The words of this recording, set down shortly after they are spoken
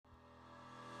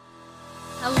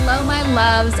Hello, my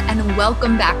loves, and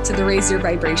welcome back to the Raise Your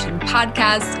Vibration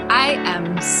podcast. I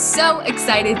am so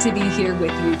excited to be here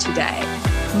with you today.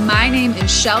 My name is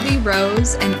Shelby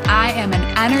Rose, and I am an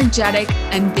energetic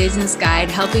and business guide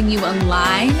helping you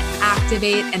align,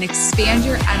 activate, and expand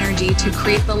your energy to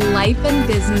create the life and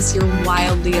business you're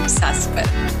wildly obsessed with.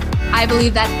 I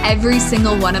believe that every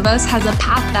single one of us has a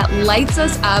path that lights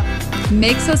us up,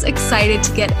 makes us excited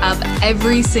to get up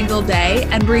every single day,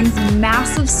 and brings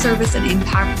massive service and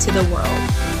impact to the world.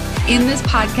 In this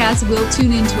podcast, we'll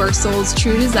tune into our soul's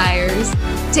true desires,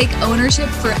 take ownership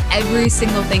for every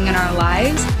single thing in our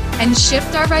lives, and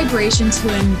shift our vibration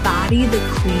to embody the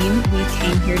queen we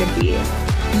came here to be.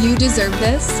 You deserve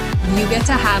this. You get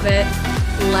to have it.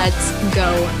 Let's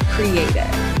go create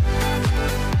it.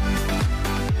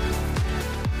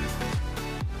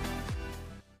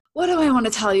 What do I want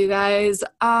to tell you guys?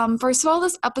 First of all,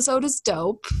 this episode is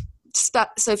dope.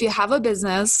 So if you have a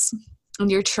business and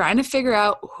you're trying to figure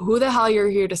out who the hell you're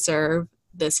here to serve,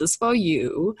 this is for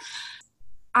you.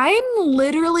 I'm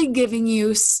literally giving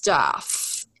you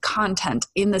content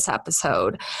in this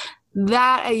episode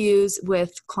that I use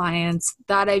with clients,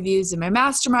 that I've used in my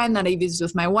mastermind, that I've used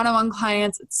with my one-on-one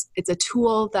clients. It's a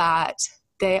tool that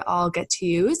they all get to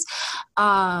use.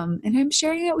 And I'm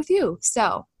sharing it with you.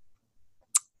 So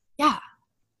yeah,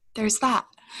 there's that.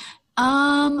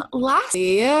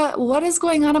 Lastly, what is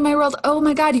going on in my world? Oh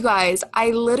my God, you guys, I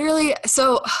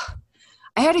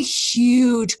had a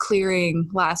huge clearing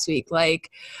last week.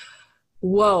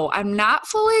 Whoa, I'm not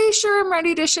fully sure I'm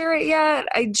ready to share it yet.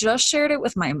 I just shared it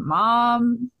with my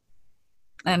mom.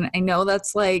 And I know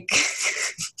that's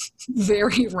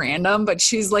very random, but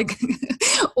she's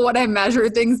what I measure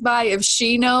things by. If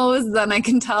she knows, then I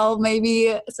can tell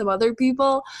maybe some other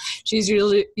people. She's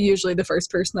usually the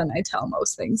first person that I tell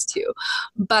most things to.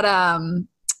 But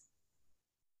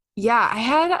yeah, I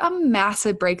had a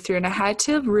massive breakthrough, and I had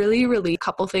to really release a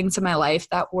couple things in my life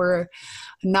that were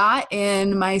not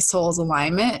in my soul's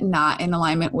alignment, not in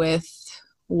alignment with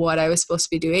what I was supposed to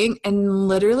be doing. And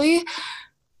literally,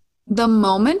 the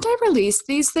moment I released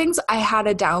these things, I had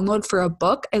a download for a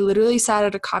book. I literally sat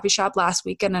at a coffee shop last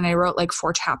weekend and I wrote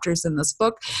 4 chapters in this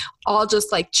book, all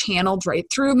just channeled right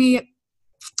through me.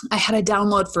 I had a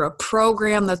download for a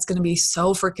program that's going to be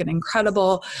so freaking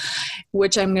incredible,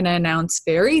 which I'm going to announce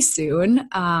very soon.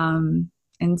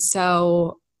 And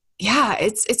so, yeah,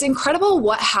 it's incredible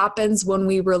what happens when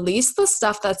we release the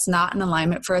stuff that's not in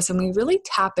alignment for us and we really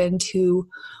tap into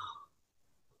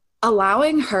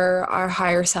allowing our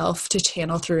higher self to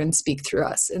channel through and speak through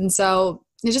us. And so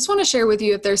I just want to share with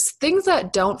you, if there's things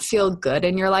that don't feel good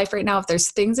in your life right now, if there's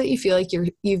things that you feel like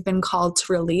you've been called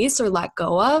to release or let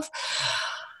go of,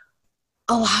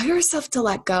 allow yourself to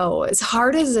let go. As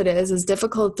hard as it is, as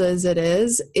difficult as it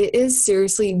is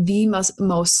seriously the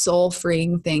most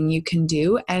soul-freeing thing you can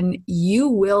do. And you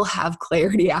will have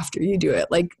clarity after you do it,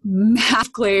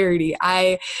 massive clarity.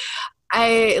 I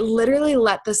literally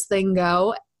let this thing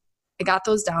go. I got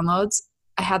those downloads.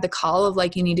 I had the call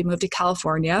of you need to move to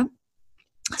California.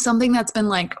 Something that's been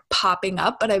popping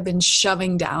up, but I've been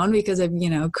shoving down because I've,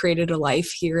 created a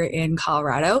life here in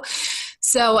Colorado.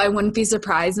 So I wouldn't be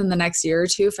surprised in the next year or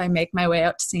two if I make my way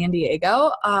out to San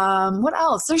Diego. What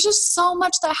else? There's just so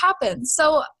much that happens.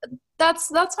 So that's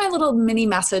my little mini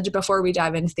message before we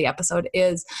dive into the episode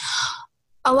is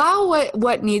allow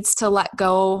what needs to let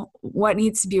go, what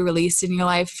needs to be released in your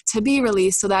life to be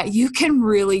released so that you can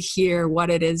really hear what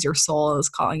it is your soul is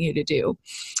calling you to do.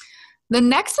 The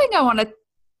next thing I want to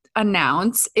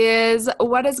announce is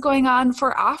what is going on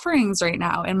for offerings right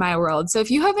now in my world. So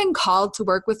if you have been called to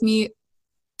work with me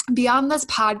beyond this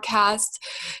podcast,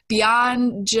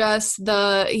 beyond just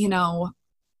the,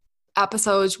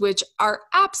 episodes, which are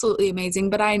absolutely amazing.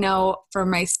 But I know for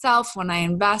myself, when I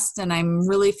invest and I'm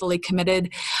really fully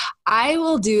committed, I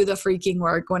will do the freaking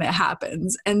work when it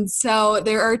happens. And so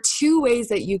there are 2 ways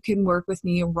that you can work with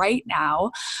me right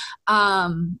now.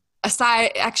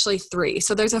 Actually 3.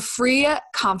 So there's a free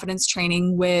confidence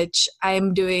training, which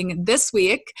I'm doing this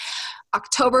week,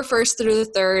 October 1st through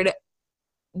the 3rd.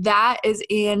 That is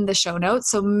in the show notes.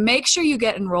 So make sure you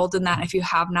get enrolled in that if you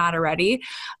have not already.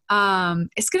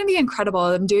 It's going to be incredible.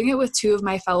 I'm doing it with 2 of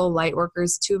my fellow light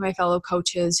workers, 2 of my fellow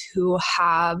coaches who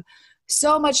have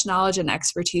so much knowledge and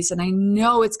expertise, and I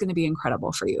know it's going to be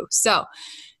incredible for you. So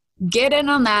get in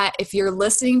on that. If you're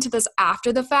listening to this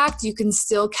after the fact, you can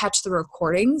still catch the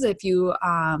recordings if you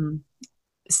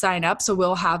sign up. So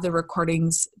we'll have the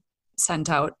recordings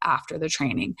sent out after the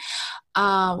training.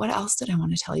 What else did I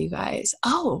want to tell you guys?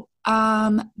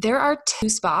 There are 2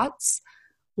 spots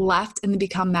left in the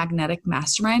Become Magnetic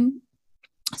Mastermind.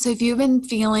 So if you've been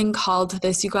feeling called to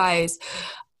this, you guys,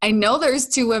 I know there's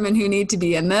 2 women who need to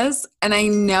be in this, and I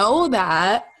know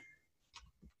that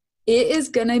it is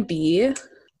going to be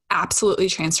absolutely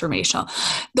transformational.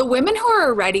 The women who are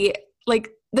already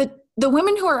the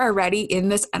women who are already in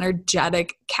this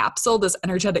energetic capsule, this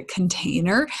energetic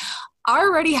container, are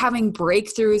already having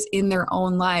breakthroughs in their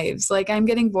own lives. Like, I'm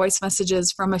getting voice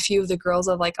messages from a few of the girls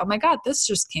of like, oh my God, this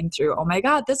just came through. Oh my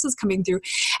God, this is coming through.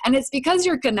 And it's because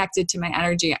you're connected to my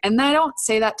energy. And I don't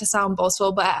say that to sound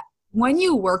boastful, but when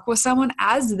you work with someone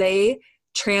as they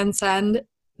transcend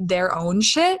their own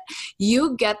shit,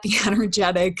 you get the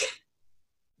energetic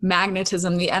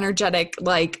magnetism, the energetic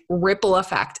like ripple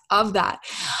effect of that.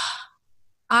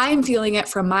 I'm feeling it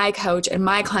from my coach, and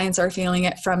my clients are feeling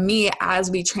it from me as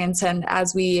we transcend,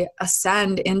 as we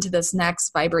ascend into this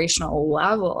next vibrational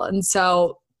level. And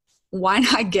so why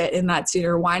not get in that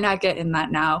sooner? Why not get in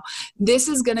that now? This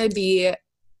is going to be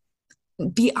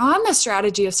beyond the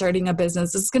strategy of starting a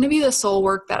business. It's going to be the soul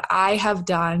work that I have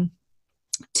done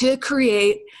to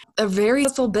create a very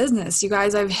successful business. You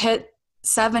guys, I've hit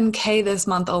 7K this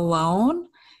month alone.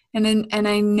 And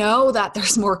I know that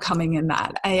there's more coming in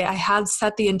that. I have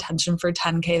set the intention for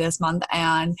 10K this month,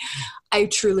 and I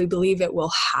truly believe it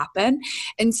will happen.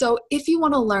 And so if you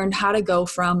want to learn how to go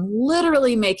from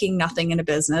literally making nothing in a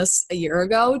business a year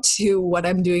ago to what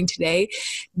I'm doing today,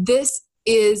 this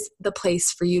is the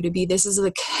place for you to be. This is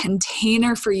the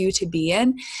container for you to be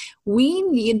in. We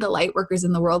need the light workers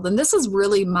in the world. And this is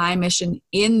really my mission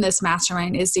in this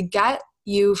mastermind, is to get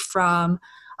you from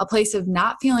a place of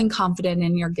not feeling confident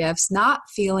in your gifts, not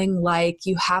feeling like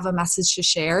you have a message to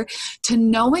share, to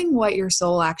knowing what your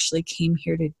soul actually came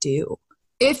here to do.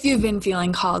 If you've been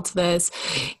feeling called to this,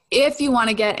 if you want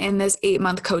to get in this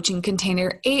 8-month coaching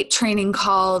container, 8 training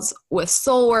calls with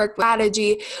soul work,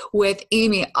 strategy, with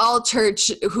Amy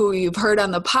Allchurch, who you've heard on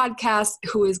the podcast,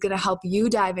 who is going to help you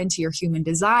dive into your human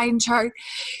design chart,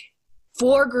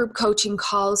 4 group coaching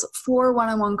calls, 4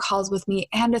 one-on-one calls with me,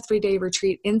 and a 3-day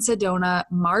retreat in Sedona,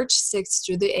 March 6th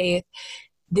through the 8th.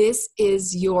 This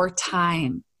is your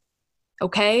time.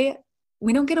 Okay?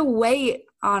 We don't get to wait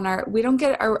on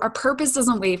our purpose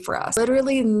doesn't wait for us.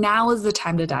 Literally, now is the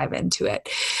time to dive into it.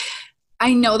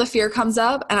 I know the fear comes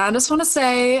up, and I just want to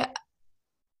say,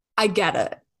 I get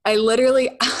it. I literally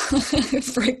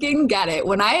freaking get it.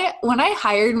 When I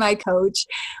hired my coach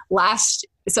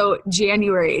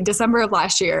December of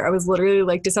last year, I was literally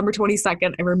like December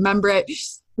 22nd. I remember it.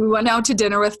 We went out to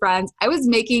dinner with friends. I was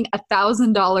making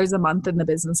 $1,000 a month in the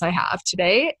business I have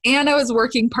today. And I was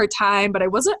working part-time, but I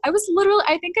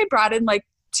think I brought in like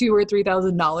 $2,000 or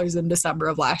 $3,000 in December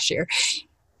of last year.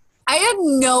 I had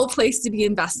no place to be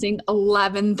investing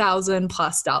 $11,000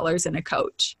 plus in a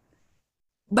coach.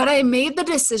 But I made the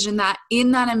decision that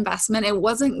in that investment, it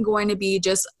wasn't going to be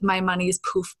just my money's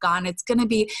poof gone. It's going to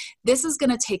be, this is going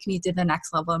to take me to the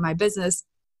next level in my business.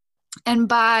 And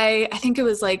I think it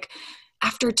was like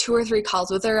after 2 or 3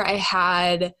 calls with her, I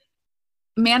had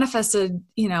manifested,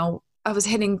 I was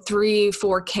hitting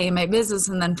 4K in my business.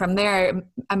 And then from there,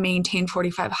 I maintained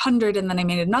 4,500. And then I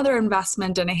made another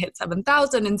investment and I hit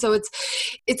 7,000. And so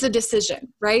it's a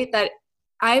decision, right? That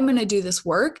I'm going to do this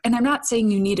work. And I'm not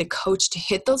saying you need a coach to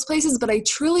hit those places, but I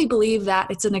truly believe that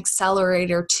it's an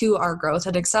accelerator to our growth,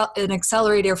 an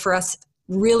accelerator for us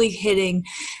really hitting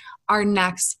our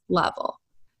next level.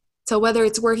 So whether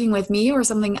it's working with me or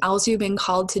something else you've been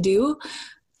called to do,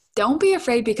 don't be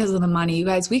afraid because of the money. You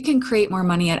guys, we can create more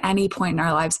money at any point in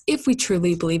our lives if we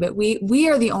truly believe it. We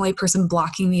are the only person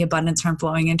blocking the abundance from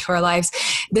flowing into our lives.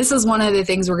 This is one of the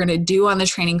things we're going to do on the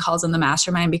training calls in the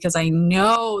mastermind, because I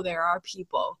know there are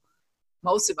people,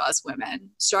 most of us women,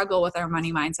 struggle with our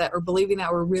money mindset or believing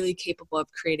that we're really capable of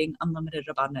creating unlimited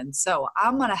abundance. So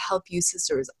I'm going to help you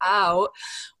sisters out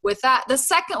with that. The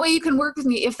second way you can work with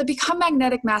me, if the Become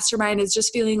Magnetic Mastermind is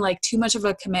just feeling like too much of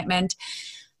a commitment,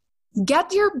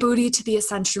 get your booty to the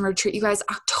Ascension Retreat. You guys,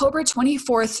 October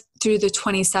 24th through the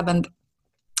 27th,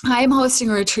 I am hosting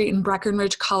a retreat in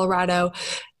Breckenridge, Colorado.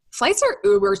 Flights are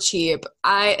uber cheap.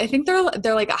 I think they're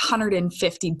like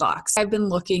 $150. I've been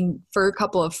looking for a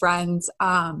couple of friends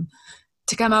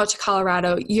to come out to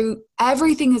Colorado.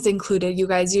 Everything is included. You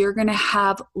guys, you're going to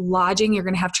have lodging. You're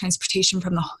going to have transportation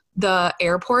from the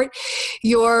airport.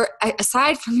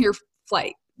 Aside from your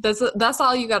flight, that's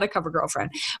all you got to cover, girlfriend.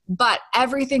 But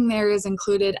everything there is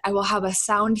included. I will have a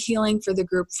sound healing for the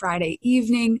group Friday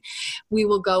evening. We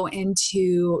will go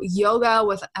into yoga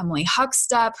with Emily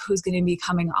Huckstep, who's going to be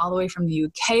coming all the way from the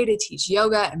UK to teach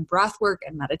yoga and breath work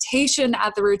and meditation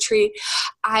at the retreat.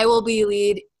 I will be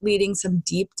leading some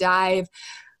deep dive,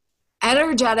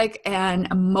 energetic and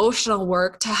emotional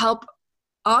work to help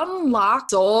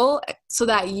unlock soul so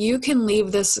that you can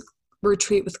leave this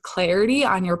retreat with clarity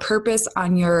on your purpose,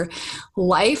 on your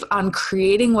life, on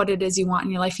creating what it is you want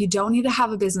in your life. You don't need to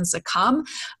have a business to come,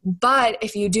 but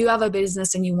if you do have a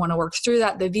business and you want to work through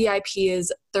that, the VIP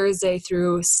is Thursday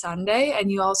through Sunday,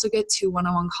 and you also get 2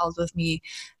 one-on-one calls with me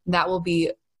that will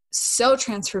be so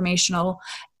transformational,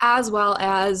 as well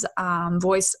as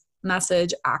voice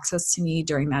message access to me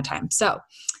during that time. So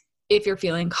if you're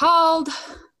feeling called,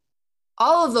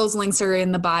 all of those links are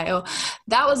in the bio.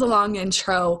 That was a long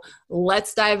intro.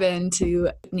 Let's dive into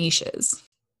niches.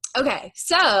 Okay,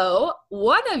 so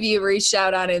one of you reached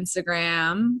out on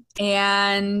Instagram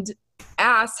and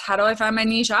asked, how do I find my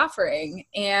niche offering?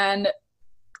 And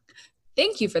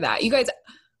thank you for that. You guys,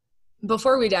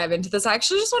 before we dive into this, I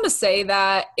actually just want to say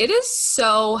that it is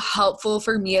so helpful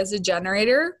for me as a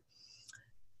generator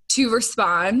to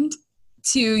respond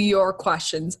to your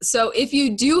questions. So if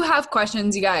you do have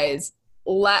questions, you guys,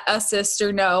 let a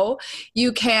sister know.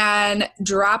 You can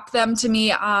drop them to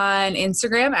me on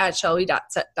Instagram at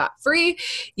shelby.set.free.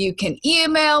 You can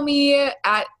email me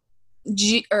at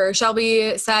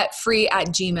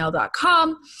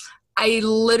shelbysetfree@gmail.com. I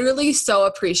literally so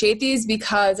appreciate these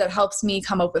because it helps me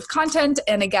come up with content.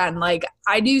 And again, like,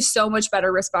 I do so much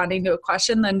better responding to a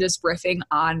question than just riffing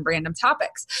on random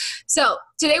topics. So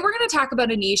today we're going to talk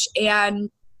about a niche and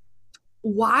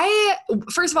why,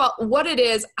 first of all, what it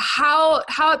is, how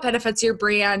it benefits your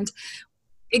brand,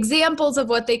 examples of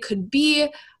what they could be,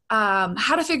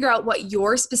 how to figure out what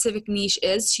your specific niche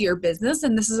is to your business.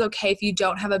 And this is okay if you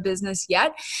don't have a business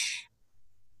yet.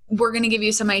 We're going to give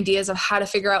you some ideas of how to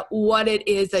figure out what it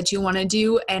is that you want to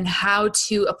do and how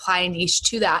to apply a niche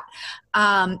to that.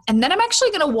 And then I'm actually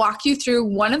going to walk you through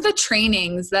one of the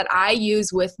trainings that I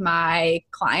use with my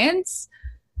clients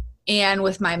and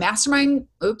with my mastermind.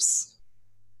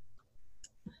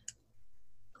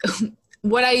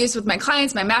 What I use with my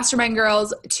clients, my mastermind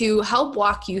girls, to help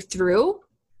walk you through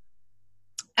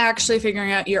actually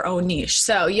figuring out your own niche.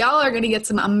 So y'all are going to get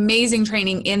some amazing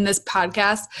training in this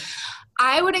podcast.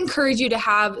 I would encourage you to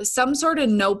have some sort of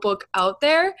notebook out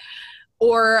there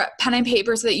or pen and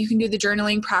paper so that you can do the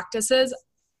journaling practices.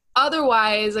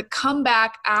 Otherwise, come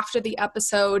back after the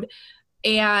episode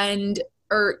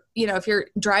or if you're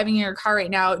driving in your car right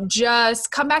now,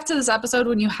 just come back to this episode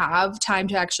when you have time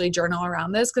to actually journal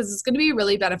around this, because it's going to be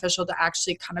really beneficial to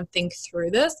actually kind of think through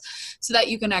this so that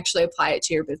you can actually apply it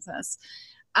to your business.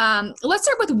 Let's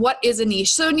start with what is a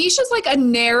niche. So niche is like a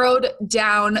narrowed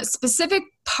down specific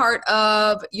part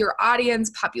of your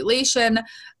audience population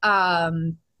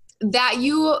that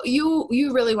you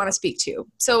really want to speak to.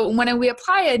 So when we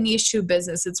apply a niche to a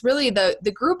business, it's really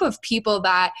the group of people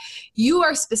that you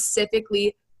are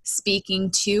specifically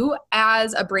speaking to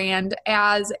as a brand,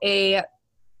 as a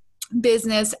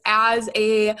business, as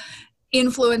a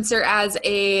influencer, as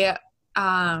a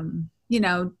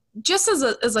just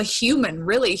as a human,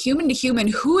 really human to human.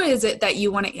 Who is it that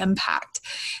you want to impact?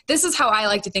 This is how I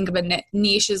like to think of a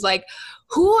niche, is like,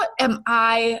 who am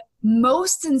I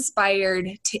most inspired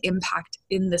to impact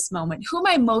in this moment? Who am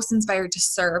I most inspired to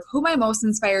serve? Who am I most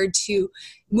inspired to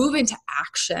move into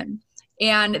action?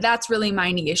 And that's really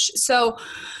my niche. So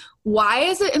why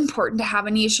is it important to have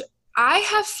a niche? I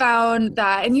have found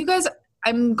that, and you guys,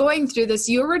 I'm going through this,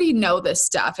 you already know this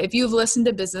stuff. If you've listened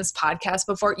to business podcasts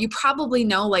before, you probably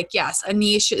know, like, yes, a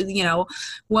niche,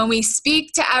 when we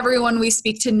speak to everyone, we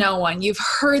speak to no one. You've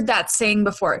heard that saying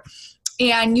before.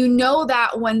 And you know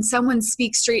that when someone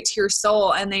speaks straight to your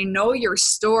soul and they know your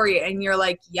story and you're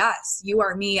like, yes, you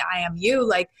are me, I am you,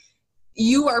 like,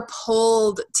 you are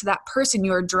pulled to that person,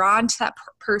 you are drawn to that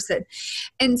person.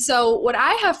 And so what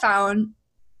I have found,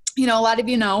 a lot of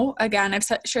you know, again, I've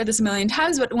shared this a million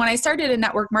times, but when I started in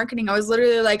network marketing, I was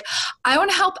literally like, I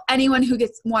want to help anyone who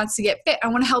wants to get fit. I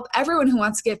want to help everyone who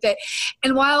wants to get fit.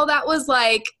 And while that was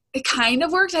like, it kind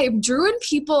of worked, I drew in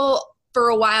people for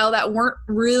a while that weren't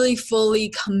really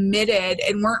fully committed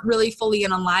and weren't really fully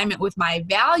in alignment with my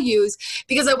values,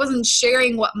 because I wasn't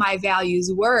sharing what my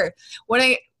values were.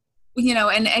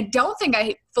 And I don't think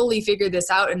I fully figured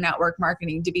this out in network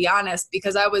marketing, to be honest,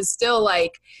 because I was still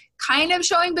like kind of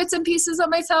showing bits and pieces of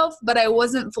myself, but I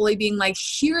wasn't fully being like,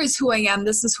 here is who I am.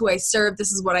 This is who I serve.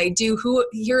 This is what I do.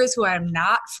 Here is who I'm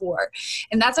not for.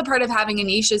 And that's a part of having a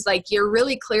niche, is like, you're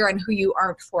really clear on who you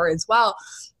aren't for as well.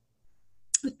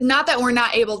 Not that we're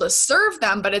not able to serve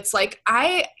them, but it's like,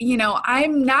 I'm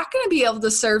not going to be able to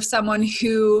serve someone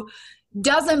who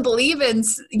doesn't believe in,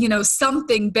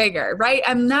 something bigger, right?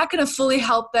 I'm not going to fully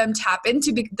help them tap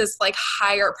into this like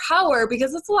higher power,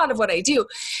 because that's a lot of what I do.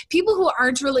 People who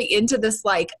aren't really into this,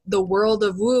 like the world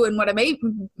of woo, and what I may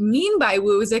mean by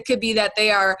woo is it could be that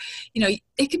they are,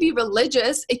 it could be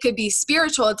religious, it could be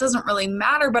spiritual. It doesn't really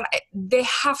matter, but they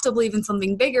have to believe in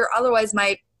something bigger. Otherwise,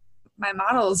 my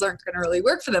models aren't going to really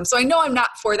work for them. So I know I'm not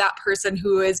for that person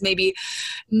who is maybe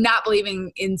not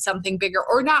believing in something bigger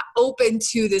or not open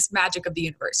to this magic of the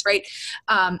universe, right?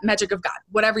 Magic of God,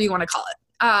 whatever you want to call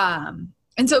it.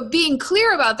 And so being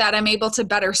clear about that, I'm able to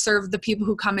better serve the people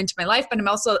who come into my life, but I'm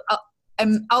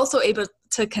also able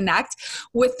to connect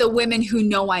with the women who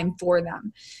know I'm for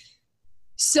them.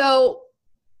 So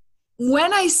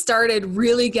when I started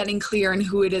really getting clear on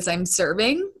who it is I'm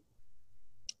serving,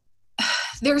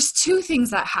 there's two things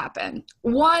that happen.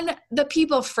 One, the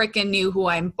people freaking knew who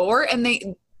I'm for, and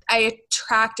I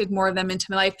attracted more of them into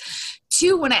my life.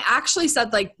 Two, when I actually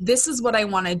said, like, this is what I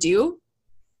want to do,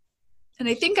 and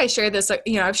I think I shared this,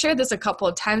 I've shared this a couple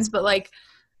of times, but like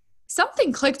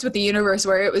something clicked with the universe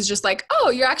where it was just like,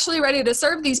 oh, you're actually ready to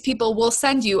serve these people. We'll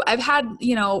send you. I've had,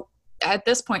 at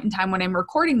this point in time when I'm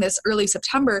recording this, early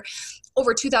September,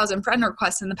 over 2,000 friend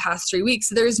requests in the past 3 weeks.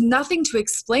 There's nothing to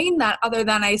explain that other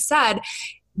than I said,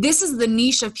 this is the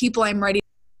niche of people I'm ready.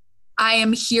 I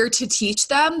am here to teach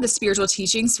them the spiritual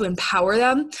teachings, to empower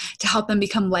them, to help them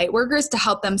become light workers, to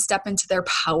help them step into their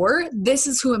power. This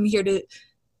is who I'm here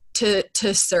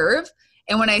to serve.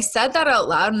 And when I said that out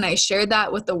loud and I shared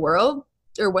that with the world,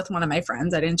 or with one of my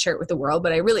friends, I didn't share it with the world,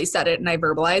 but I really said it and I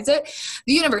verbalized it.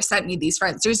 The universe sent me these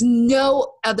friends. There's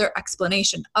no other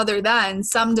explanation other than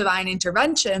some divine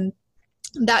intervention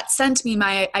that sent me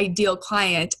my ideal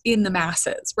client in the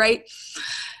masses, right?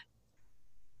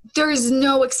 There's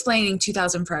no explaining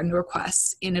 2,000 friend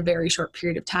requests in a very short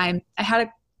period of time. I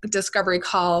had a discovery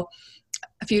call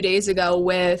a few days ago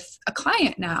with a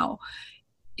client now.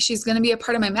 She's going to be a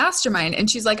part of my mastermind. And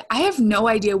she's like, I have no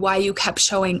idea why you kept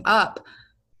showing up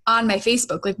on my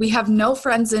Facebook. Like, we have no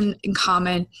friends in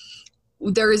common.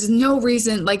 There is no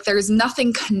reason, like there's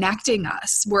nothing connecting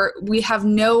us, where we have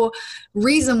no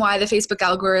reason why the Facebook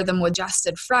algorithm would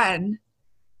suggested friend.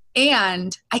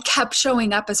 And I kept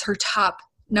showing up as her top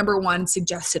number one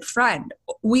suggested friend,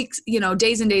 weeks,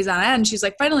 days and days on end. She's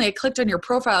like, finally, I clicked on your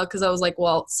profile because I was like,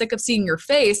 well, sick of seeing your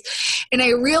face. And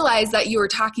I realized that you were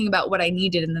talking about what I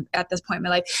needed at this point in my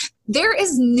life. There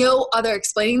is no other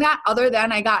explaining that other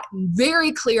than I got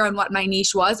very clear on what my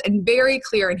niche was and very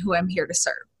clear in who I'm here to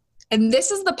serve. And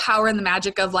this is the power and the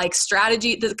magic of like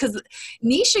strategy, because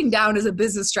niching down is a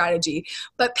business strategy,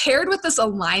 but paired with this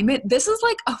alignment, this is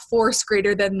like a force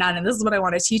greater than none. And this is what I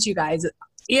want to teach you guys.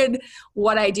 And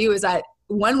what I do is that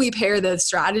when we pair the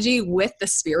strategy with the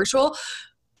spiritual,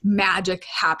 magic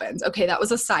happens. Okay, that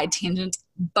was a side tangent,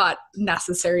 but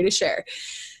necessary to share.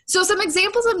 So some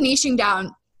examples of niching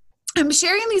down. I'm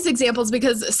sharing these examples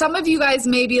because some of you guys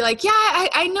may be like, yeah,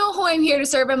 I know who I'm here to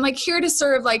serve. I'm like here to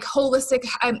serve like holistic.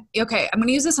 I'm going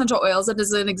to use essential oils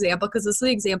as an example, because this is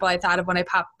the example I thought of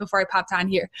before I popped on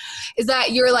here, is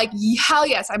that you're like, hell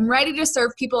yes, I'm ready to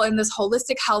serve people in this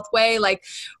holistic health way. Like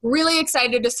really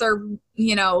excited to serve,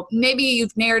 maybe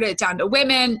you've narrowed it down to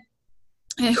women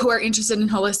who are interested in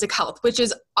holistic health, which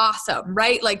is awesome,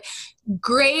 right? Like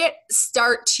great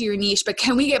start to your niche, but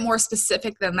can we get more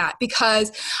specific than that?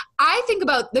 Because I think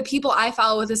about the people I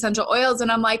follow with essential oils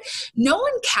and I'm like, no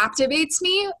one captivates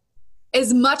me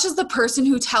as much as the person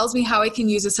who tells me how I can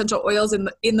use essential oils in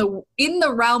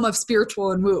the realm of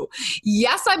spiritual and woo.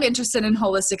 Yes, I'm interested in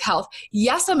holistic health.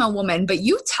 Yes, I'm a woman, but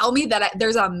you tell me that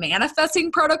there's a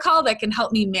manifesting protocol that can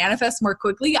help me manifest more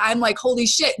quickly. I'm like, holy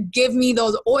shit, give me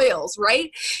those oils, right?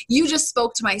 You just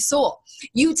spoke to my soul.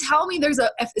 You tell me there's an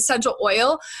essential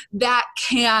oil that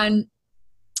can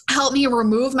help me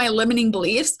remove my limiting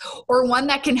beliefs, or one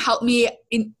that can help me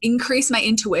increase my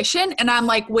intuition. And I'm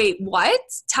like, wait, what?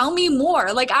 Tell me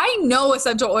more. Like, I know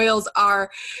essential oils are,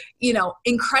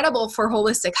 incredible for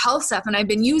holistic health stuff. And I've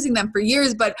been using them for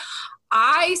years, but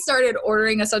I started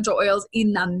ordering essential oils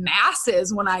in the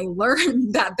masses when I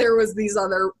learned that there was these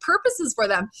other purposes for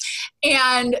them.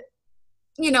 And,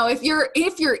 if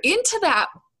you're into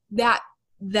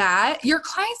that your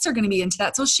clients are going to be into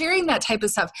that. So sharing that type of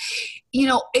stuff,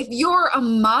 if you're a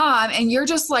mom and you're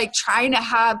just like trying to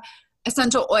have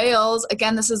essential oils,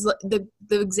 again, this is the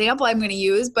example I'm going to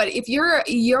use, but if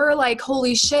you're like,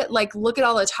 holy shit, like look at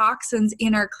all the toxins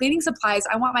in our cleaning supplies.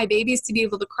 I want my babies to be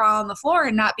able to crawl on the floor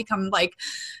and not become like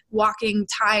walking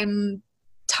time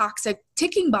toxic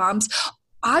ticking bombs.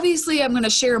 Obviously, I'm going to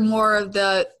share more of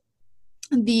the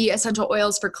the essential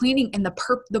oils for cleaning and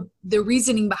the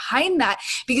reasoning behind that,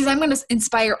 because I'm going to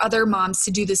inspire other moms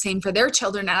to do the same for their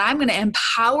children. And I'm going to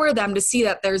empower them to see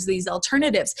that there's these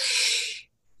alternatives.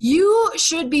 You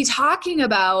should be talking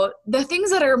about the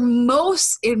things that are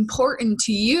most important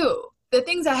to you, the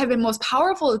things that have been most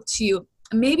powerful to you.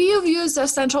 Maybe you've used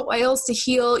essential oils to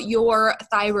heal your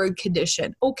thyroid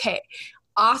condition. Okay.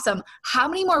 Awesome. How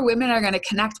many more women are going to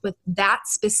connect with that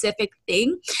specific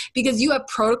thing because you have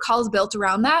protocols built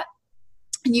around that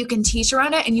and you can teach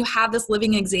around it and you have this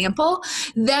living example,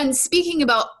 then speaking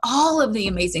about all of the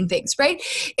amazing things, right?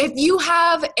 If you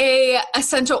have a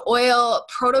essential oil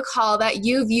protocol that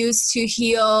you've used to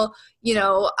heal,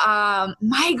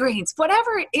 migraines,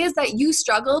 whatever it is that you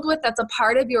struggled with, that's a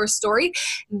part of your story,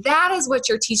 that is what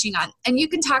you're teaching on. And you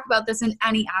can talk about this in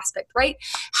any aspect, right?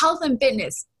 Health and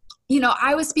fitness.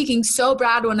 I was speaking so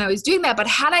broad when I was doing that, but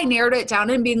had I narrowed it down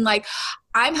and being like,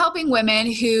 I'm helping women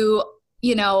who,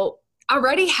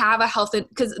 already have a health,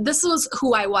 because this was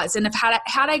who I was. And if had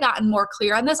I gotten more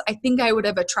clear on this, I think I would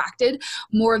have attracted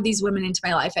more of these women into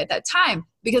my life at that time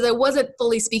because I wasn't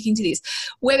fully speaking to these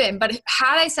women. But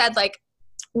had I said like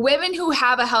women who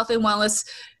have a health and wellness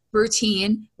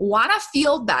routine, want to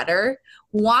feel better,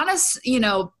 want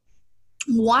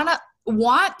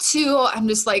to, I'm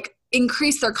just like,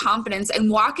 increase their confidence and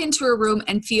walk into a room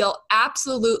and feel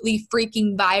absolutely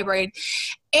freaking vibrant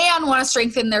and want to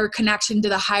strengthen their connection to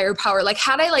the higher power. Like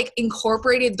had I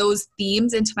incorporated those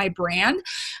themes into my brand,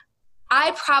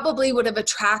 I probably would have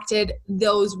attracted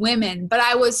those women, but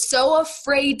I was so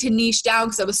afraid to niche down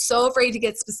because I was so afraid to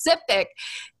get specific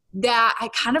that I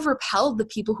kind of repelled the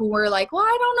people who were like, well,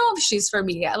 I don't know if she's for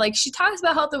me. Like she talks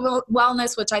about health and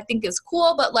wellness, which I think is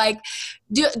cool, but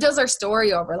does our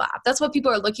story overlap? That's what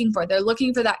people are looking for. They're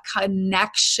looking for that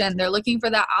connection. They're looking for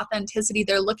that authenticity.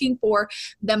 They're looking for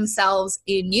themselves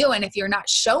in you. And if you're not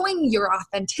showing your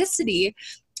authenticity,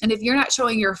 and if you're not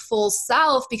showing your full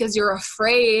self because you're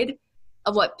afraid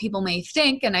of what people may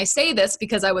think. And I say this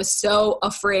because I was so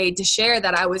afraid to share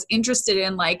that I was interested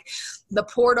in the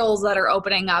portals that are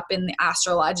opening up in the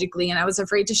astrologically. And I was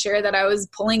afraid to share that I was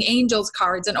pulling angels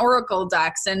cards and oracle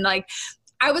decks. And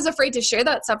I was afraid to share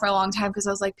that stuff for a long time because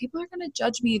I was like, people are going to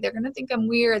judge me. They're going to think I'm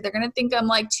weird. They're going to think I'm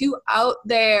too out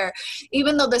there,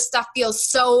 even though this stuff feels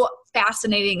so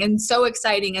fascinating and so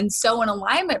exciting and so in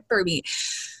alignment for me.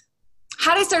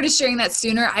 Had I started sharing that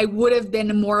sooner, I would have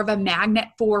been more of a magnet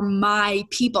for my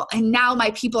people. And now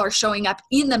my people are showing up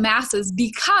in the masses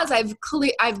because I've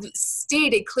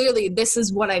stated clearly, this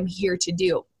is what I'm here to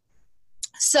do.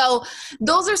 So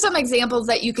those are some examples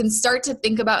that you can start to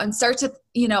think about and start to,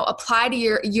 apply to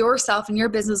yourself and your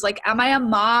business. Like, am I a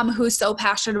mom who's so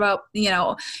passionate about,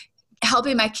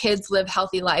 helping my kids live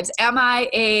healthy lives? Am I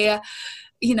a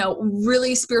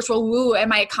really spiritual woo?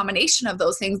 Am I a combination of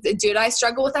those things? Did I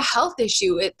struggle with a health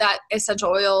issue with that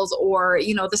essential oils or,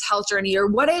 this health journey or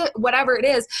whatever it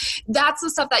is? That's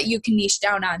the stuff that you can niche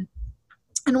down on.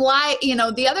 And why,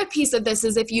 the other piece of this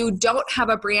is if you don't have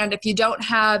a brand, if you don't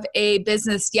have a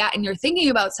business yet and you're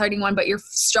thinking about starting one, but you're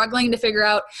struggling to figure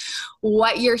out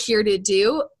what you're here to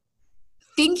do,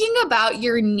 thinking about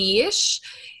your niche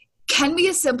can be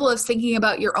as simple as thinking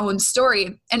about your own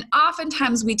story. And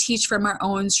oftentimes we teach from our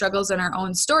own struggles and our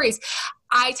own stories.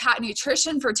 I taught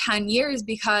nutrition for 10 years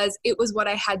because it was what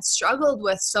I had struggled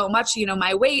with so much,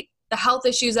 my weight, the health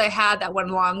issues I had that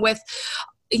went along with,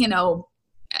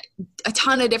 a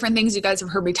ton of different things. You guys have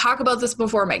heard me talk about this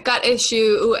before, my gut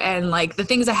issue and the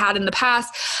things I had in the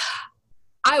past.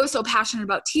 I was so passionate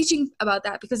about teaching about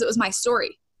that because it was my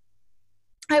story.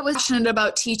 I was passionate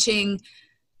about teaching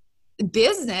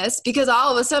business because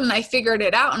all of a sudden I figured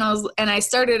it out and I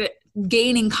started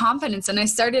gaining confidence and I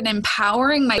started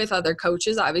empowering with other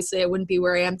coaches. Obviously I wouldn't be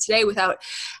where I am today without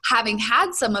having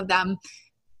had some of them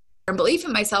and belief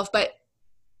in myself. But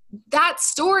that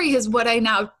story is what I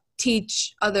now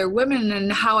teach other women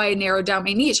and how I narrowed down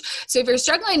my niche. So if you're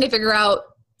struggling to figure out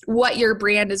what your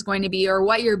brand is going to be or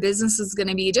what your business is going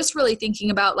to be, just really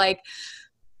thinking about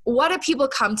what do people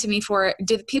come to me for?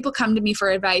 Do people come to me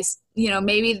for advice?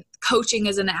 Maybe coaching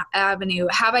is an avenue.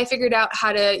 Have I figured out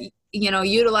how to,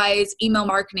 utilize email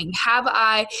marketing?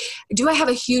 Do I have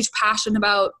a huge passion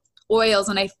about oils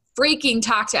and I freaking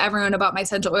talk to everyone about my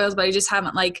essential oils, but I just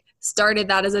haven't started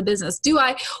that as a business?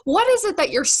 What is it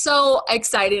that you're so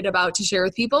excited about to share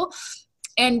with people?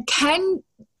 And can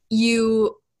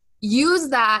you use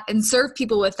that and serve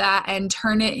people with that and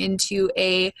turn it into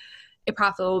a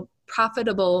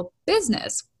profitable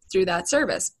business through that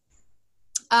service?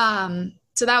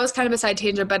 So that was kind of a side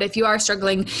tangent, but if you are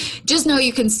struggling, just know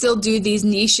you can still do these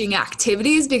niching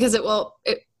activities because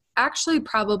it actually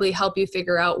probably help you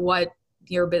figure out what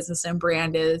your business and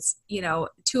brand is, to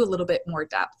a little bit more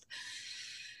depth.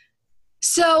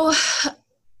 So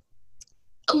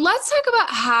let's talk about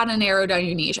how to narrow down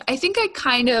your niche. I think I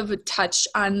kind of touched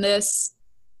on this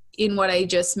in what I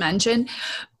just mentioned,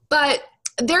 but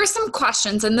there are some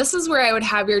questions, and this is where I would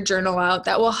have your journal out,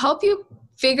 that will help you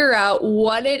figure out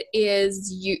what it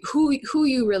is who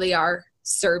you really are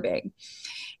serving.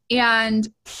 And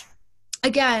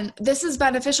again, this is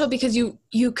beneficial because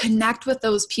you connect with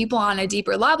those people on a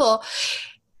deeper level.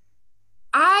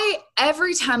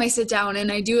 Every time I sit down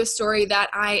and I do a story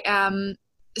that I am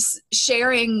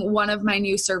sharing one of my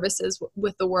new services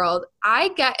with the world, I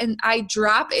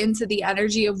drop into the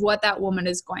energy of what that woman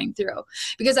is going through,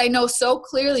 because I know so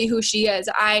clearly who she is.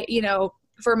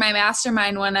 For my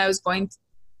mastermind, when I was going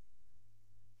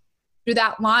through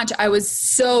that launch, I was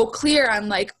so clear on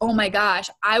like, oh my gosh,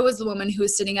 I was the woman who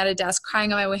was sitting at a desk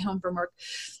crying on my way home from work,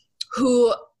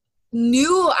 who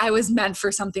knew I was meant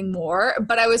for something more,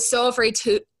 but I was so afraid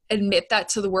to admit that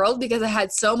to the world because I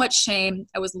had so much shame.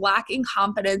 I was lacking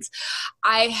confidence.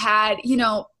 I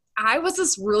was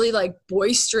this really like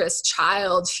boisterous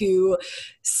child who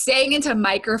sang into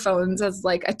microphones as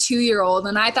like a 2-year-old.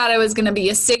 And I thought I was going to be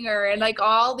a singer and like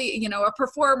a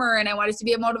performer, and I wanted to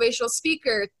be a motivational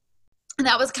speaker. And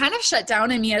that was kind of shut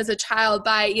down in me as a child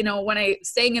by, when I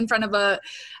sang I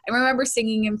remember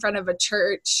singing in front of a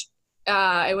church.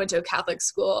 I went to a Catholic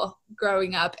school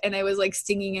growing up, and I was like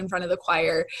singing in front of the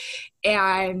choir,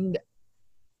 and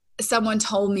someone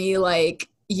told me like,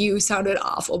 you sounded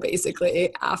awful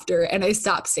basically after, and I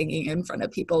stopped singing in front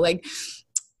of people. Like,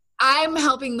 I'm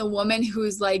helping the woman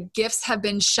whose like gifts have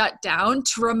been shut down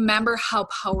to remember how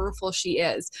powerful she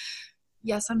is.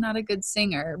 Yes, I'm not a good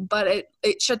singer, but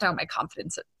it shut down my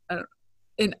confidence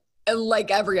in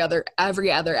like every other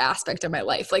aspect of my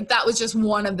life. Like, that was just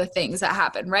one of the things that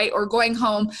happened, right? Or going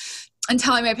home and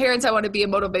telling my parents I want to be a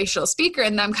motivational speaker,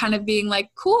 and them kind of being like,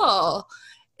 cool.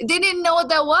 They didn't know what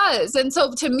that was. And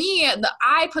so to me,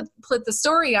 I put the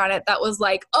story on it that was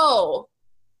like, oh,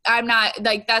 I'm not,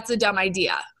 like, that's a dumb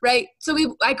idea, right? So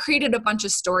I created a bunch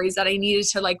of stories that I needed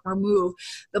to like remove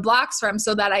the blocks from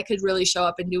so that I could really show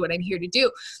up and do what I'm here to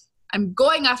do. I'm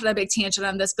going off on a big tangent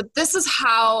on this, but this is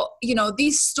how,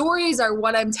 these stories are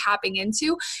what I'm tapping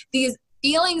into. These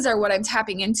feelings are what I'm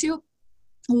tapping into.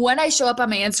 When I show up on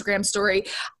my Instagram story,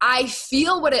 I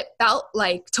feel what it felt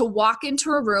like to walk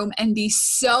into a room and be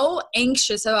so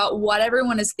anxious about what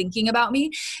everyone is thinking about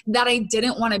me that I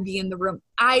didn't want to be in the room.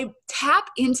 I tap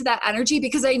into that energy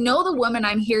because I know the woman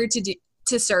I'm here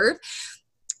to serve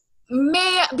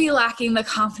may be lacking the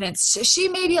confidence. She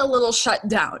may be a little shut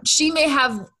down. She may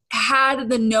have had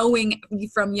the knowing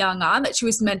from young on that she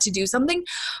was meant to do something,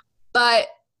 but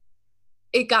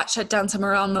it got shut down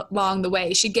somewhere along the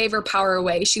way. She gave her power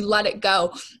away. She let it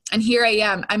go. And here I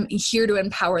am. I'm here to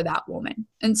empower that woman.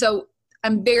 And so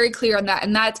I'm very clear on that.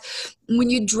 And that's when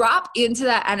you drop into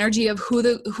that energy of who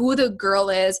the girl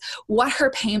is, what her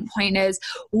pain point is,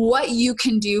 what you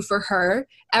can do for her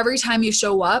every time you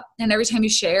show up and every time you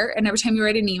share and every time you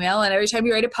write an email and every time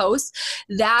you write a post.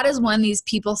 That is when these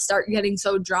people start getting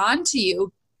so drawn to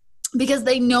you because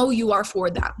they know you are for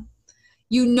them.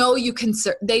 They know you can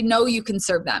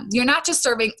serve them. You're not just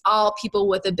serving all people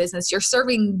with a business. You're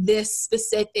serving this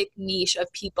specific niche of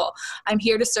people. I'm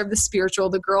here to serve the spiritual,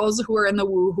 the girls who are in the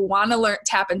woo, who want to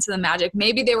tap into the magic.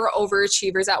 Maybe they were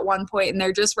overachievers at one point and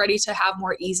they're just ready to have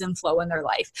more ease and flow in their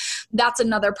life. That's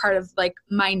another part of like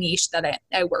my niche that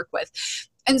I work with.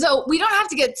 And so we don't have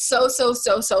to get so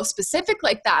specific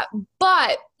like that,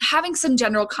 but having some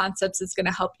general concepts is going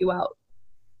to help you out.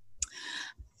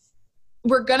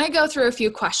 We're going to go through a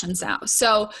few questions now.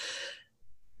 So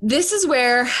this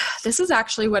is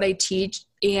actually what I teach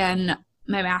in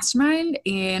my mastermind,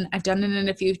 and I've done it in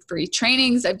a few free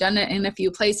trainings. I've done it in a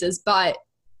few places, but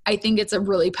I think it's a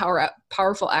really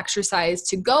powerful exercise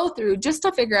to go through just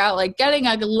to figure out, like, getting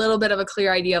a little bit of a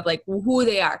clear idea of like who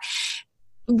they are.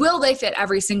 Will they fit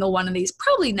every single one of these?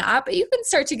 Probably not, but you can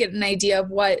start to get an idea of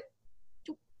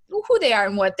who they are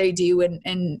and what they do,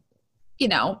 and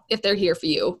if they're here for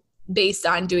you based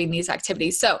on doing these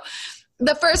activities. So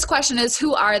the first question is,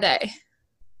 who are they?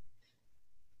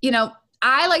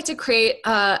 I like to create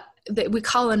we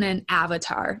call it an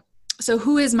avatar. So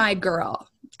who is my girl?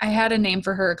 I had a name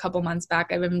for her a couple months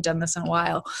back. I haven't done this in a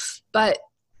while, but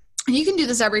you can do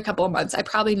this every couple of months. I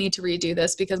probably need to redo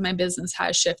this because my business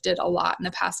has shifted a lot in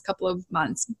the past couple of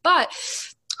months. But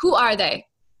who are they?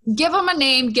 Give them a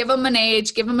name, give them an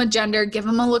age, give them a gender, give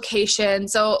them a location.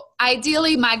 So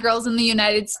ideally, my girl's in the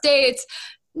United States.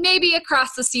 maybe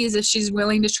across the seas if she's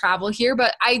willing to travel here,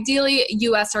 but ideally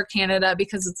US or Canada,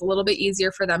 because it's a little bit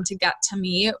easier for them to get to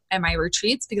me and my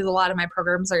retreats, because a lot of my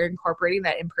programs are incorporating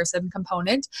that in-person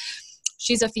component.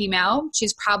 She's a female.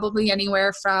 She's probably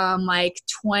anywhere from like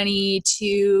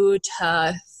 22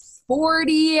 to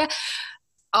 40,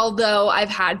 although I've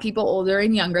had people older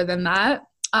and younger than that.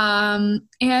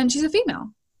 And she's a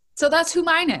female. So that's who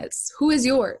mine is. Who is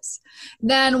yours?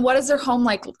 Then what is their home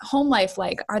life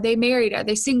like? Are they married? Are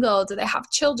they single? Do they have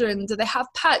children? Do they have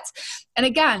pets? And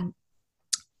again,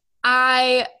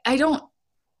 they don't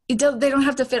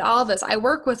have to fit all of this. I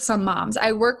work with some moms.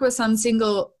 I work with some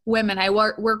single women. I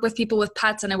work with people with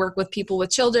pets, and I work with people with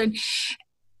children.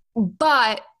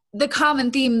 But the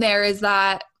common theme there is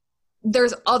that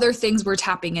there's other things we're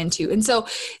tapping into. And so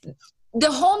the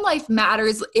home life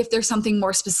matters if there's something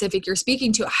more specific you're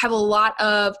speaking to. I have a lot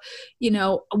of,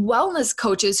 wellness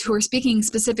coaches who are speaking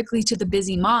specifically to the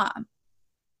busy mom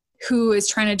who is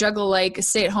trying to juggle like a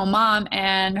stay-at-home mom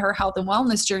and her health and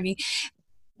wellness journey.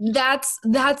 That's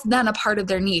then a part of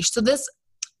their niche. So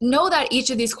know that each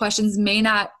of these questions may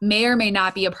or may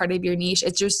not be a part of your niche.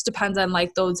 It just depends on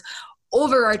like those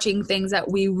overarching things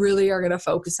that we really are going to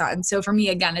focus on. So for me,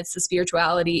 again, it's the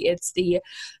spirituality, it's the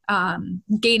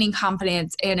gaining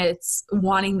confidence, and it's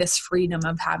wanting this freedom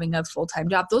of having a full-time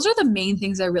job. Those are the main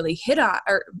ththings I really hit on,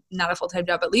 or not a full-time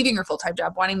job, but leaving your full-time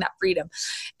job, wanting that freedom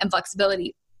and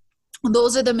flexibility.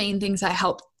 Those are the main things I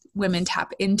help women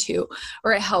tap into,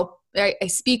 or I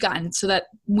speak on, so that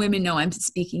women know I'm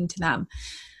speaking to them.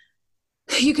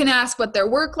 You can ask what their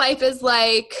work life is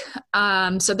like.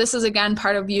 So this is, again,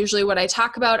 part of usually what I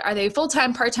talk about. Are they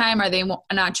full-time, part-time? Are they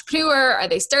an entrepreneur? Are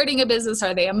they starting a business?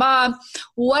 Are they a mom?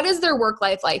 What is their work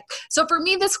life like? So for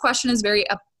me, this question is very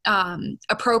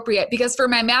appropriate, because for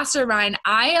my mastermind,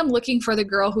 I am looking for the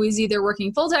girl who is either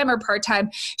working full-time or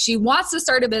part-time. She wants to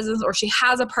start a business, or she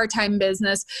has a part-time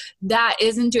business that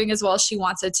isn't doing as well as she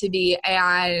wants it to be,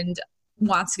 and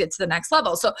wants to get to the next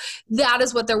level. So that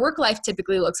is what their work life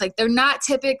typically looks like. They're not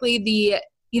typically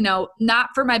not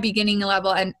for my beginning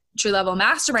level and entry level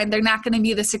mastermind. They're not going to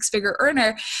be the six-figure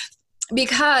earner,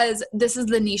 because this is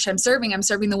the niche I'm serving. I'm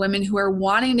serving the women who are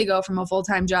wanting to go from a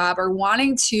full-time job, or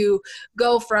wanting to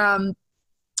go from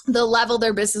the level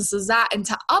their business is at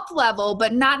into up level,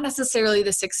 but not necessarily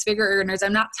the six-figure earners.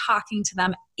 I'm not talking to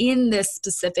them in this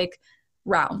specific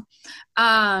realm.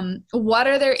 What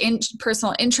are their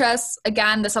personal interests?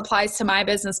 Again, this applies to my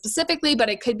business specifically, but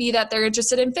it could be that they're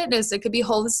interested in fitness. It could be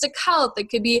holistic health.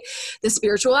 It could be the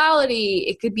spirituality.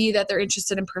 It could be that they're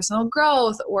interested in personal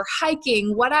growth or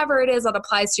hiking, whatever it is that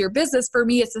applies to your business. For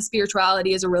me, it's the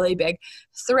spirituality is a really big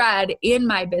thread in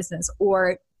my business,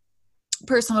 or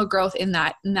personal growth in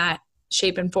that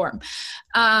shape and form.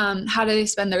 How do they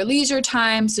spend their leisure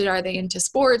time? So are they into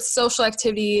sports, social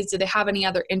activities? Do they have any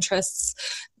other interests?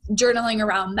 Journaling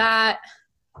around that.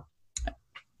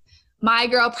 My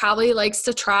girl probably likes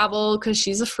to travel because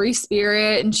she's a free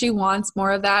spirit and she wants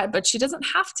more of that, but she doesn't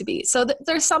have to be. So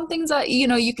there's some things that,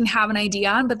 you can have an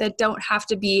idea on, but that don't have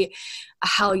to be a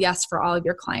hell yes for all of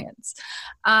your clients.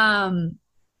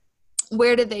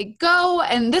 Where do they go?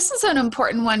 And this is an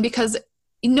important one, because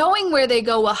knowing where they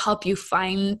go will help you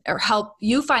find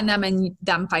them and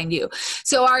them find you.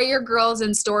 So are your girls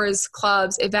in stores,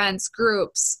 clubs, events,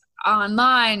 groups,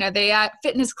 online? Are they at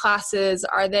fitness classes?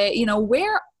 Are they,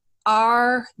 where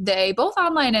are they, both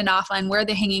online and offline? Where are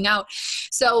they hanging out?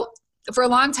 So for a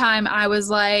long time, I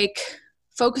was like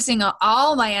focusing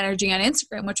all my energy on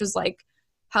Instagram, which was like,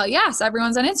 hell yes,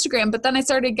 everyone's on Instagram. But then I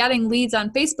started getting leads on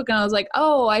Facebook, and I was like,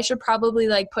 oh, I should probably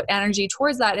like put energy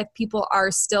towards that if people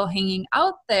are still hanging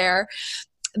out there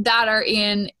that are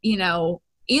in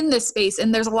this space.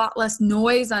 And there's a lot less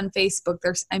noise on Facebook.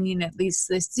 At least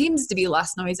there seems to be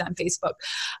less noise on Facebook.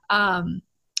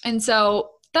 And so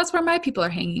that's where my people are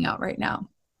hanging out right now.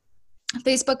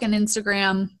 Facebook and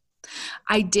Instagram.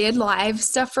 I did live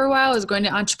stuff for a while. I was going to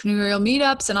entrepreneurial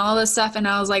meetups and all this stuff. And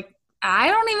I was like, I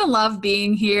don't even love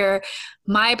being here.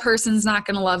 My person's not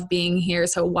going to love being here.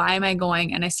 So why am I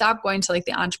going? And I stopped going to like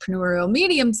the entrepreneurial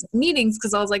meetings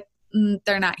because I was like,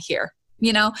 they're not here,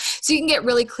 So you can get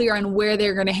really clear on where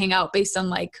they're going to hang out based on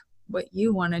like what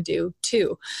you want to do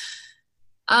too.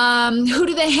 Who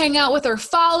do they hang out with or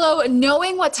follow?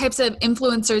 Knowing what types of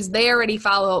influencers they already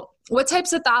follow. What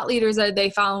types of thought leaders are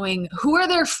they following? Who are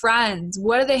their friends?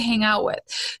 What do they hang out with?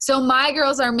 So my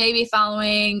girls are maybe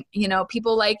following,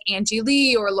 people like Angie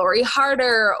Lee or Lori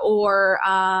Harder or,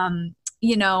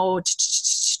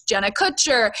 Jenna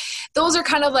Kutcher. Those are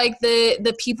kind of like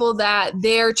the people that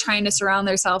they're trying to surround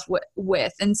themselves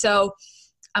with. And so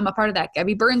I'm a part of that.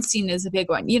 Gabby Bernstein is a big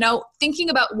one. Thinking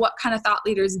about what kind of thought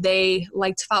leaders they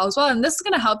like to follow as well. And this is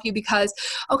going to help you because,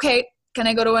 okay, can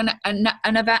I go to an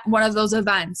event, one of those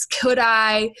events? Could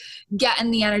I get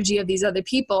in the energy of these other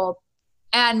people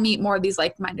and meet more of these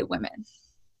like-minded women?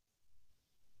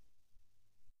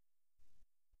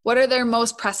 What are their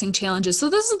most pressing challenges? So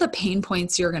this is the pain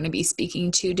points you're going to be speaking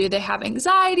to. Do they have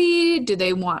anxiety? Do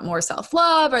they want more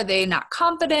self-love? Are they not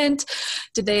confident?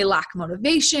 Do they lack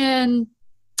motivation?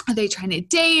 Are they trying to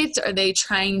date? Are they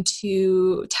trying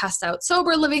to test out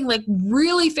sober living? Like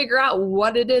really figure out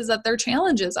what it is that their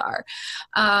challenges are.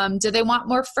 Do they want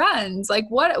more friends? Like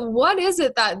what is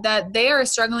it that they are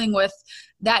struggling with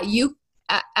that you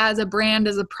as a brand,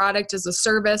 as a product, as a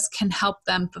service can help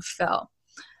them fulfill?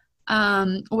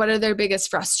 What are their biggest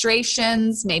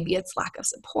frustrations? Maybe it's lack of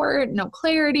support, no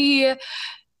clarity,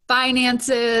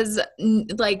 finances,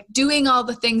 like doing all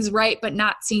the things right, but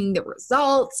not seeing the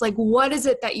results. Like, what is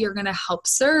it that you're going to help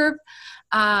serve?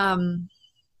 What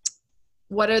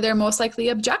are their most likely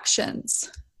objections?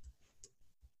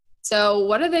 So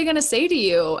what are they going to say to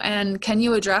you? And can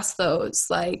you address those?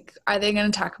 Like, are they going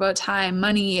to talk about time,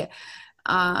 money?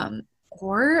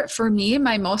 Or for me,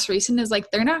 my most recent is like,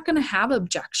 they're not going to have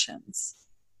objections.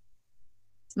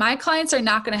 My clients are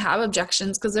not going to have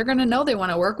objections because they're going to know they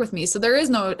want to work with me. So there is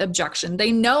no objection.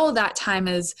 They know that time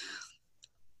is,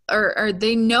 or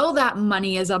they know that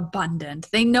money is abundant.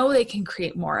 They know they can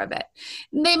create more of it.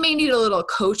 They may need a little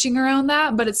coaching around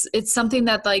that, but it's something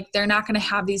that like, they're not going to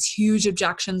have these huge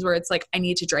objections where it's like, I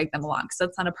need to drag them along. Because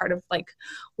that's not a part of like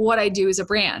what I do as a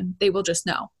brand. They will just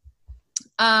know.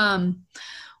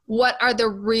 What are the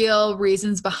real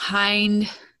reasons behind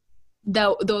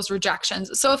those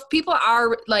rejections? So if people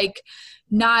are like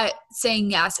not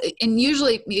saying yes, and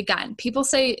usually again, people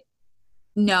say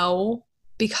no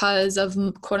because of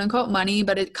quote unquote money,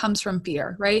 but it comes from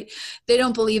fear, right? They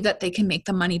don't believe that they can make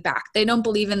the money back. They don't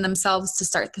believe in themselves to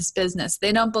start this business.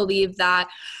 They don't believe that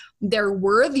they're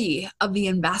worthy of the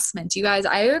investment. You guys,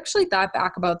 I actually thought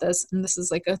back about this, and this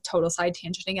is like a total side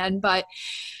tangent again, but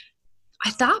I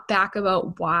thought back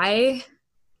about why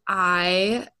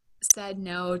I said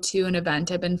no to an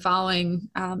event. I've been following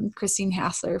Christine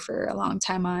Hassler for a long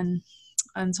time on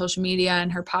social media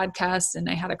and her podcast, and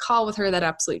I had a call with her that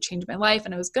absolutely changed my life.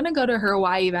 And I was going to go to her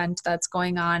Hawaii event that's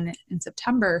going on in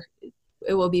September.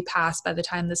 It will be past by the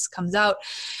time this comes out.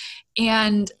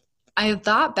 And I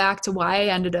thought back to why I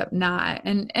ended up not.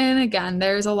 And again,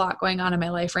 there's a lot going on in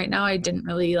my life right now. I didn't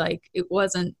really it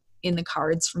wasn't in the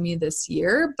cards for me this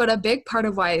year, but a big part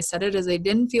of why I said it is I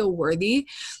didn't feel worthy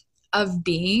of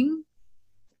being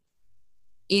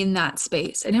in that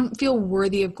space. I didn't feel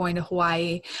worthy of going to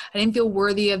Hawaii. I didn't feel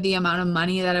worthy of the amount of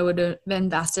money that I would have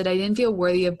invested. I didn't feel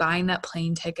worthy of buying that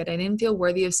plane ticket. I didn't feel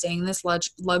worthy of staying in this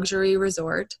luxury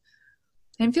resort.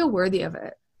 I didn't feel worthy of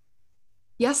it.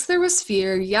 Yes, there was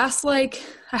fear. Yes, I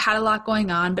had a lot going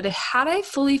on, but had I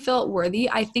fully felt worthy,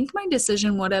 I think my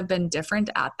decision would have been different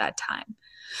at that time.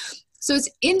 So it's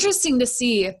interesting to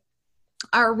see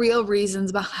our real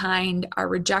reasons behind our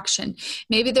rejection.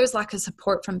 Maybe there's lack of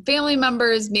support from family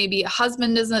members. Maybe a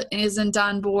husband isn't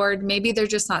on board. Maybe they're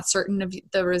just not certain of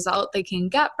the result they can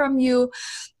get from you,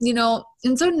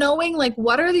 and so knowing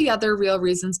what are the other real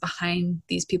reasons behind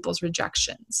these people's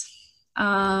rejections?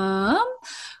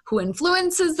 Who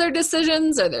influences their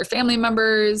decisions? Are their family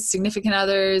members, significant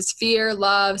others, fear,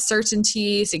 love,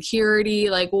 certainty, security?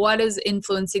 What is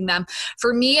influencing them?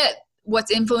 For me,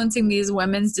 what's influencing these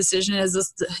women's decision is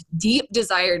this deep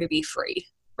desire to be free,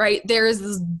 right? There is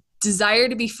this desire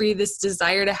to be free, this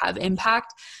desire to have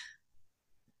impact.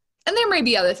 And there may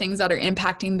be other things that are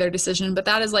impacting their decision, but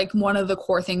that is one of the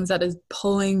core things that is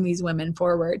pulling these women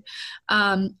forward.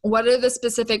 What are the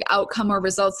specific outcome or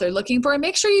results they're looking for? And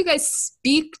make sure you guys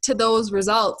speak to those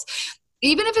results,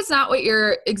 even if it's not what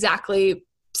you're exactly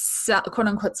quote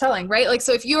unquote selling, right?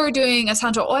 So if you're doing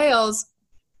essential oils,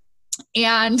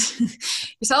 and you're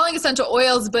selling essential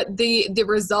oils, but the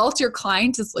result your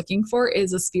client is looking for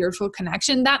is a spiritual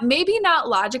connection, that maybe not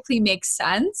logically makes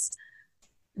sense,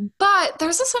 but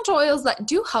there's essential oils that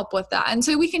do help with that. And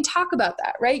so we can talk about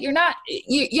that, right?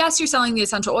 Yes, you're selling the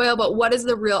essential oil, but what is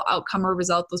the real outcome or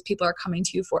result those people are coming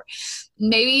to you for?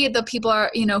 Maybe the people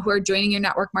are, who are joining your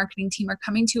network marketing team are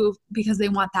coming to you because they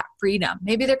want that freedom.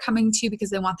 Maybe they're coming to you because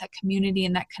they want that community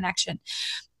and that connection.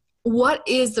 What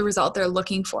is the result they're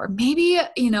looking for? Maybe,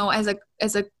 as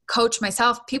a coach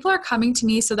myself, people are coming to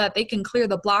me so that they can clear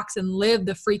the blocks and live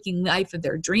the freaking life of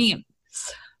their dreams,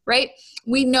 right?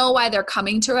 We know why they're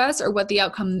coming to us or what the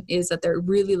outcome is that they're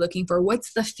really looking for.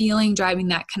 What's the feeling driving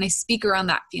that? Can I speak around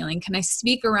that feeling? Can I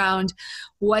speak around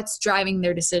what's driving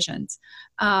their decisions?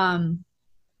 How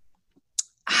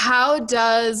how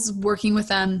does working with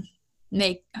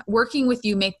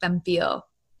you make them feel?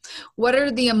 What are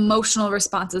the emotional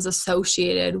responses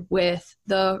associated with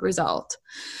the result?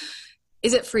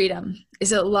 Is it freedom?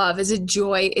 Is it love? Is it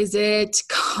joy? Is it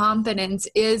confidence?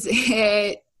 Is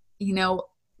it,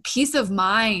 peace of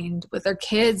mind with their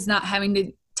kids not having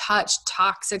to touch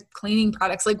toxic cleaning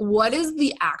products? Like, what is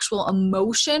the actual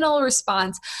emotional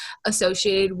response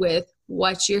associated with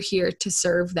what you're here to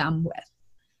serve them with?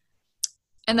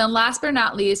 And then last but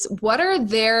not least, what are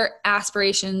their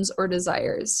aspirations or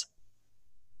desires?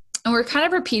 And we're kind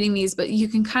of repeating these, but you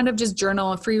can kind of just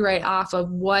journal a free write off of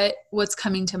what's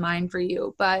coming to mind for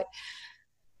you. But,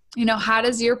 how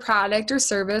does your product or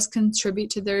service contribute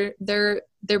to their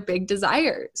big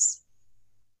desires?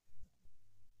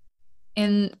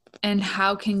 And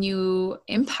how can you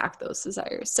impact those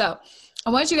desires? So I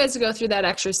want you guys to go through that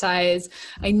exercise.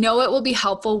 I know it will be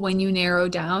helpful when you narrow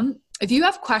down. If you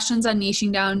have questions on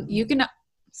niching down, you can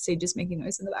just making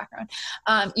noise in the background.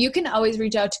 You can always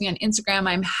reach out to me on Instagram.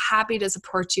 I'm happy to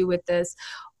support you with this,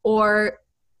 or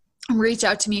reach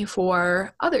out to me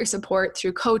for other support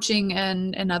through coaching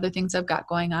and other things I've got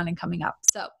going on and coming up.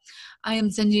 So I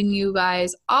am sending you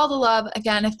guys all the love.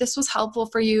 Again, if this was helpful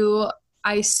for you,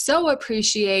 I so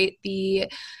appreciate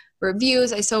the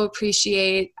reviews. I so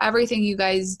appreciate everything you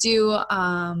guys do.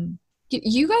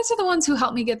 You guys are the ones who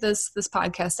helped me get this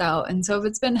podcast out. And so if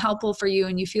it's been helpful for you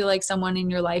and you feel like someone in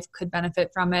your life could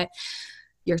benefit from it,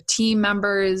 your team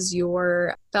members,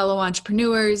 your fellow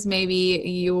entrepreneurs, maybe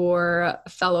your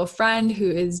fellow friend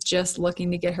who is just looking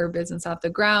to get her business off the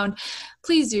ground,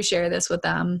 please do share this with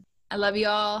them. I love you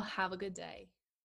all. Have a good day.